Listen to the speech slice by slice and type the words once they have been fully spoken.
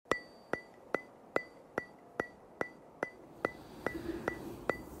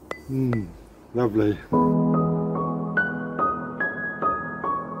Lovely.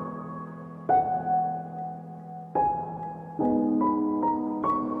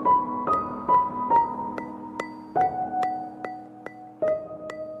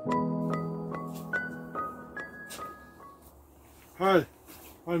 Hi,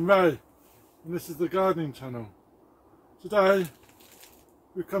 I'm Ray and this is the gardening channel. Today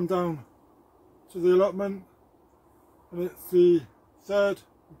we've come down to the allotment and it's the 3rd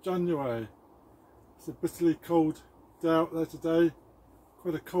of January. It's a bitterly cold day out there today,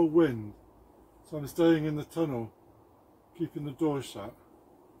 quite a cold wind, so I'm staying in the tunnel, keeping the door shut.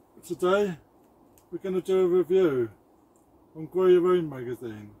 But today we're going to do a review on Grow Your Own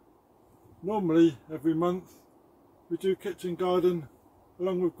magazine. Normally every month we do Kitchen Garden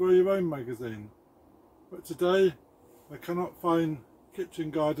along with Grow Your Own magazine, but today I cannot find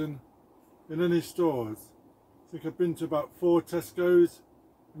Kitchen Garden in any stores. I think I've been to about 4 Tesco's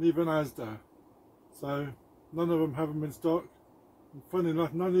and even Asda, so none of them have them in stock, and funny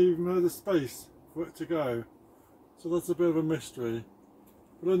enough none even have the space for it to go, so that's a bit of a mystery.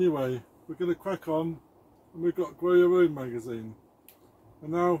 But anyway, we're going to crack on, and we've got Grow Your Own magazine,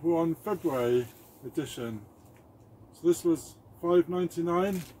 and now we're on February edition. So this was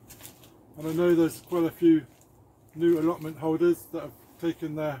 £5.99, and I know there's quite a few new allotment holders that have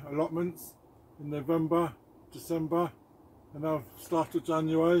taken their allotments in November, December and now start of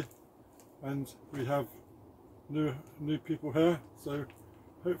January, and we have new people here, so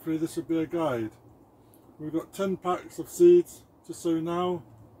hopefully this will be a guide. We've got 10 packs of seeds to sow now,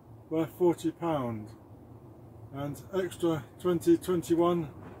 worth £40, and extra 2021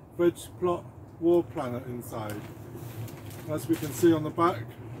 veg plot wall planner inside. As we can see on the back,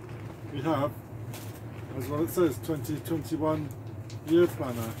 we have, as well it says, 2021 year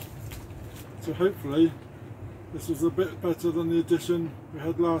planner. So hopefully this was a bit better than the edition we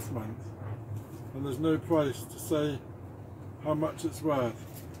had last month, and there's no price to say how much it's worth.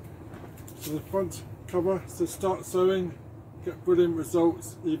 So the front cover says start sowing, get brilliant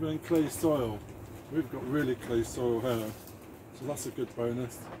results even in clay soil. We've got really clay soil here, so that's a good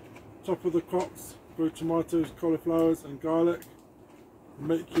bonus. Top of the crops, grow tomatoes, cauliflowers and garlic.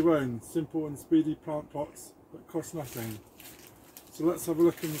 Make your own simple and speedy plant pots that cost nothing. So let's have a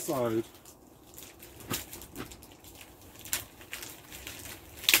look inside.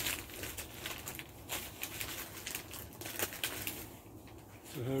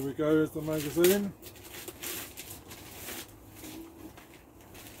 So here we go, is the magazine,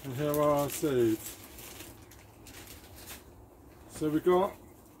 and here are our seeds. So we got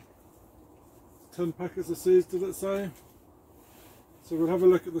 10 packets of seeds, did it say? So we'll have a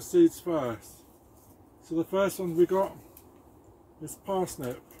look at the seeds first. So the first one we got is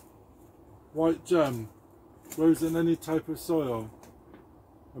parsnip, white gem, grows in any type of soil.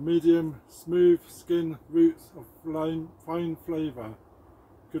 A medium, smooth skin, roots of fine flavour,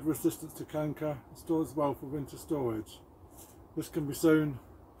 good resistance to canker, stores well for winter storage. This can be sown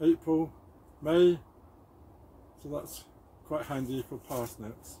April, May, so that's quite handy for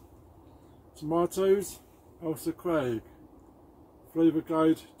parsnips. Tomatoes, Elsa Craig, flavour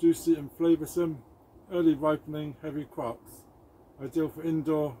guide, juicy and flavoursome, early ripening, heavy crops, ideal for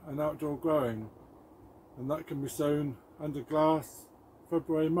indoor and outdoor growing, and that can be sown under glass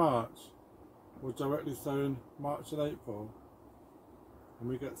February, March, or directly sown March and April. And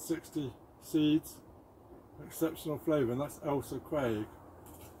we get 60 seeds, exceptional flavour, and that's Elsa Craig.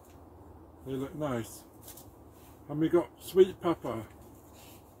 They look nice. And we got sweet pepper.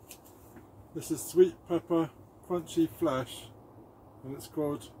 This is sweet pepper, crunchy flesh, and it's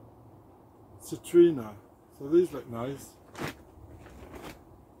called Citrina. So these look nice.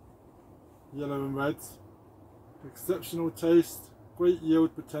 Yellow and reds. Exceptional taste, great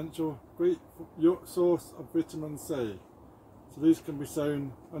yield potential, great source of vitamin C. So these can be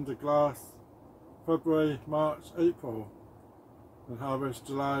sown under glass February, March, April, and harvest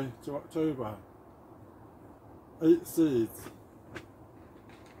July to October. 8 seeds.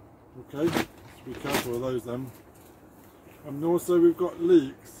 Okay, just be careful of those then. And also we've got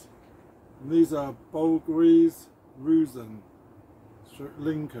leeks, and these are Bulgarise Rusin,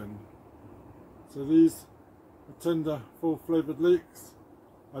 Lincoln. So these are tender, full flavoured leeks,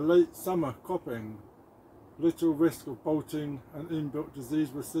 a late summer cropping, little risk of bolting and inbuilt disease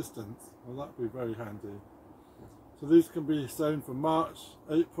resistance. Well, that would be very handy. So these can be sown from March,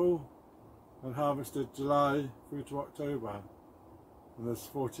 April, and harvested July through to October. And there's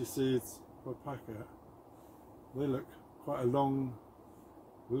 40 seeds per packet. They look quite a long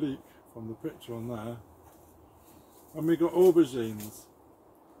leek from the picture on there. And we got aubergines.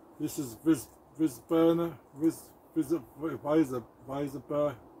 This is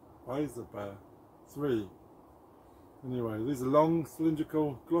Weisserbur Why is the bear? 3. Anyway, these are long,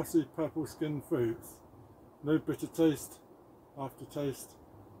 cylindrical, glossy purple skinned fruits. No bitter taste, aftertaste,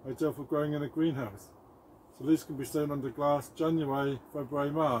 ideal for growing in a greenhouse. So these can be sown under glass January,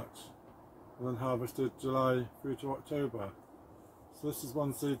 February, March, and then harvested July through to October. So this is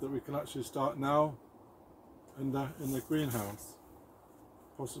one seed that we can actually start now in the greenhouse,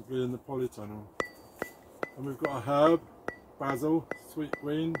 possibly in the polytunnel. And we've got a herb, basil, sweet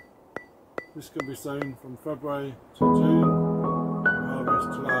green. This can be sown from February to June, and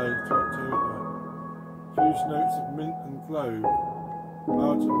harvest July to October. Huge notes of mint and clove,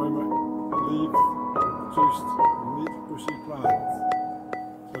 large aromatic leaves, produced in neat bushy plants.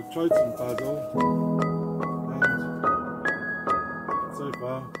 So I've tried some basil, and so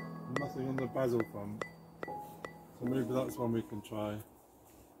far nothing on the basil front. So maybe that's one we can try.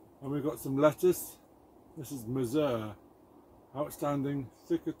 And we've got some lettuce. This is Muscian. Outstanding,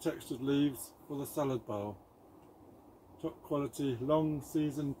 thicker textured leaves for the salad bowl. Top quality, long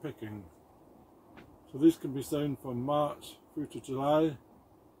season picking. So these can be sown from March through to July,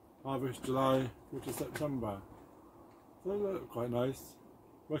 harvest July through to September. So they look quite nice.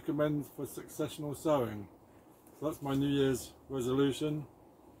 Recommend for successional sowing. So that's my New Year's resolution,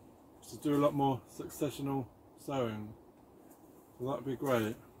 to do a lot more successional sowing. So that'd be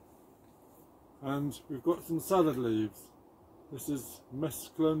great. And we've got some salad leaves. This is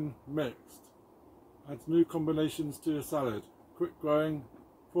mesclun mixed. Adds new combinations to your salad. Quick growing,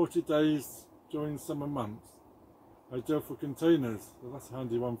 40 days during summer months. Ideal for containers. So that's a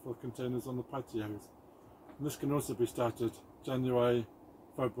handy one for containers on the patios. And this can also be started January,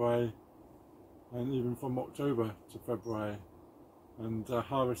 February, and even from October to February, and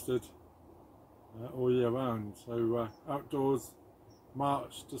harvested all year round. So outdoors,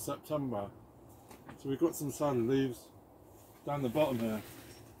 March to September. So we've got some salad leaves down the bottom here.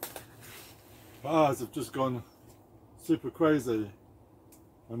 But ours have just gone super crazy,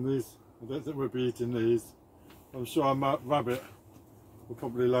 and these, I don't think we'll be eating these. I'm sure our rabbit will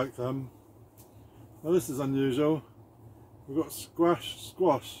probably like them. Now this is unusual. We've got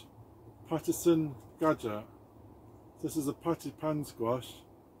squash, Patterson gadget. This is a patty pan squash,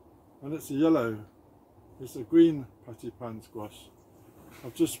 and it's a yellow. It's a green patty pan squash. I'll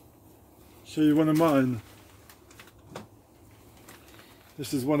just show you one of mine.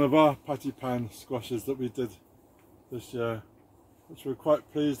 This is one of our patty pan squashes that we did this year, which we're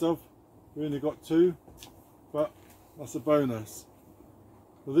quite pleased of. We only got 2, but that's a bonus.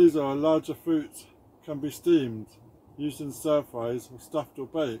 So these are larger fruits, can be steamed, used in stir fries, or stuffed or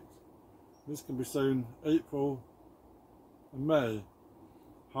baked. This can be sown April and May,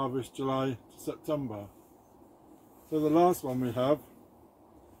 harvest July to September. So the last one we have,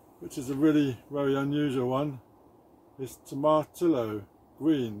 which is a really very unusual one, is tomatillo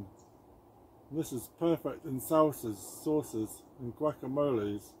green. And this is perfect in salsas, sauces and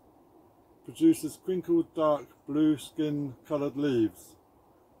guacamoles. Produces crinkled dark blue skin coloured leaves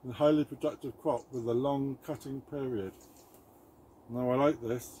and highly productive crop with a long cutting period. Now I like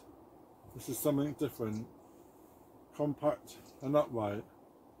this. This is something different, compact and upright,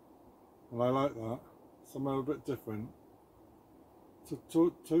 and I like that. Something a bit different.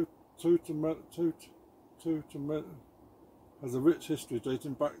 Has a rich history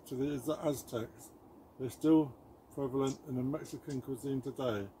dating back to the Aztecs. They're still prevalent in the Mexican cuisine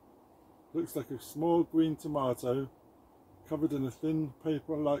today. Looks like a small green tomato covered in a thin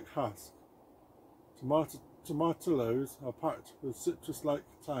paper-like husk. Tomatillos are packed with citrus-like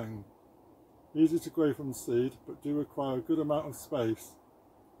tang. Easy to grow from seed, but do require a good amount of space,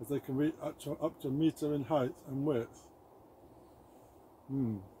 as they can reach up to a metre in height and width.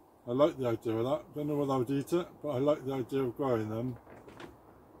 I like the idea of that. Don't know whether I would eat it, but I like the idea of growing them.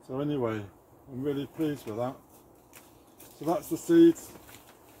 So anyway, I'm really pleased with that. So that's the seeds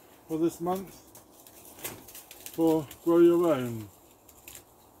for this month for Grow Your Own.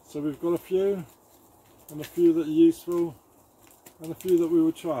 So we've got a few, and a few that are useful, and a few that we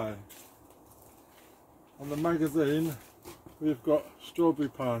will try. On the magazine we've got strawberry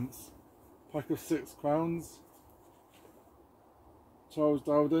plants, pack of 6 crowns, Charles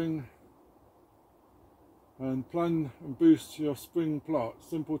Dowding, and plan and boost your spring plot.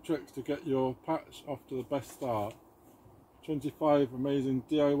 Simple tricks to get your patch off to the best start. 25 amazing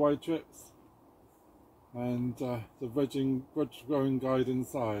DIY tricks, and the veg growing guide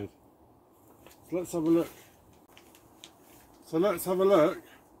inside. So let's have a look. So let's have a look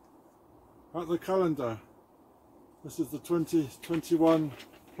at the calendar. This is the 2021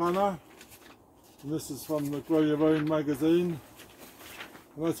 planner, and this is from the Grow Your Own magazine.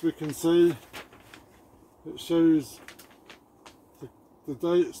 And as we can see, it shows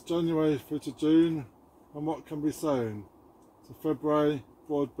the dates, January through to June, and what can be sown. So February,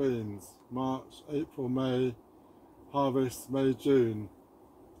 broad beans, March, April, May, harvest May, June.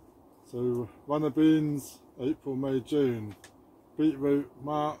 So runner beans, April, May, June. Beetroot,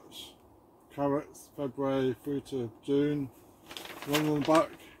 March. Carrots, February through to June. One on the back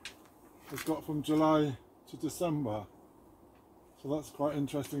has got from July to December. So that's quite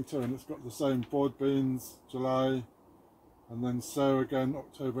interesting too, and it's got the same broad beans, July, and then sow again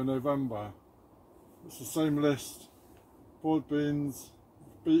October, November. It's the same list: broad beans,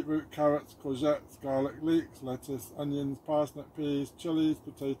 beetroot, carrots, courgettes, garlic, leeks, lettuce, onions, parsnip, peas, chilies,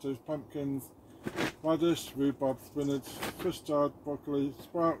 potatoes, pumpkins, radish, rhubarb, spinach, Swiss chard, broccoli,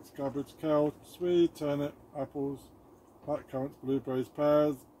 sprouts, cabbage, kale, swede, turnip, apples, black currants, blueberries,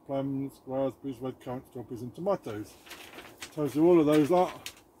 pears, plums, raspberries, red currants, strawberries and tomatoes. Tells you all of those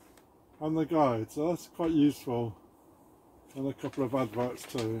lot on the guide, so that's quite useful, and a couple of adverts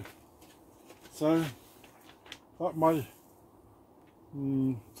too. So that might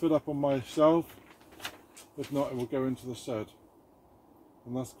fit up on my shelf. If not, it will go into the shed,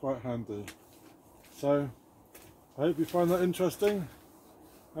 and that's quite handy. So I hope you find that interesting,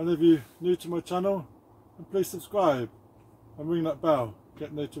 and if you're new to my channel, then please subscribe and ring that bell,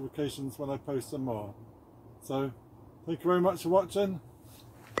 get notifications when I post some more. So thank you very much for watching.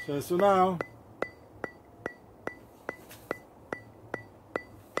 Cheers for now.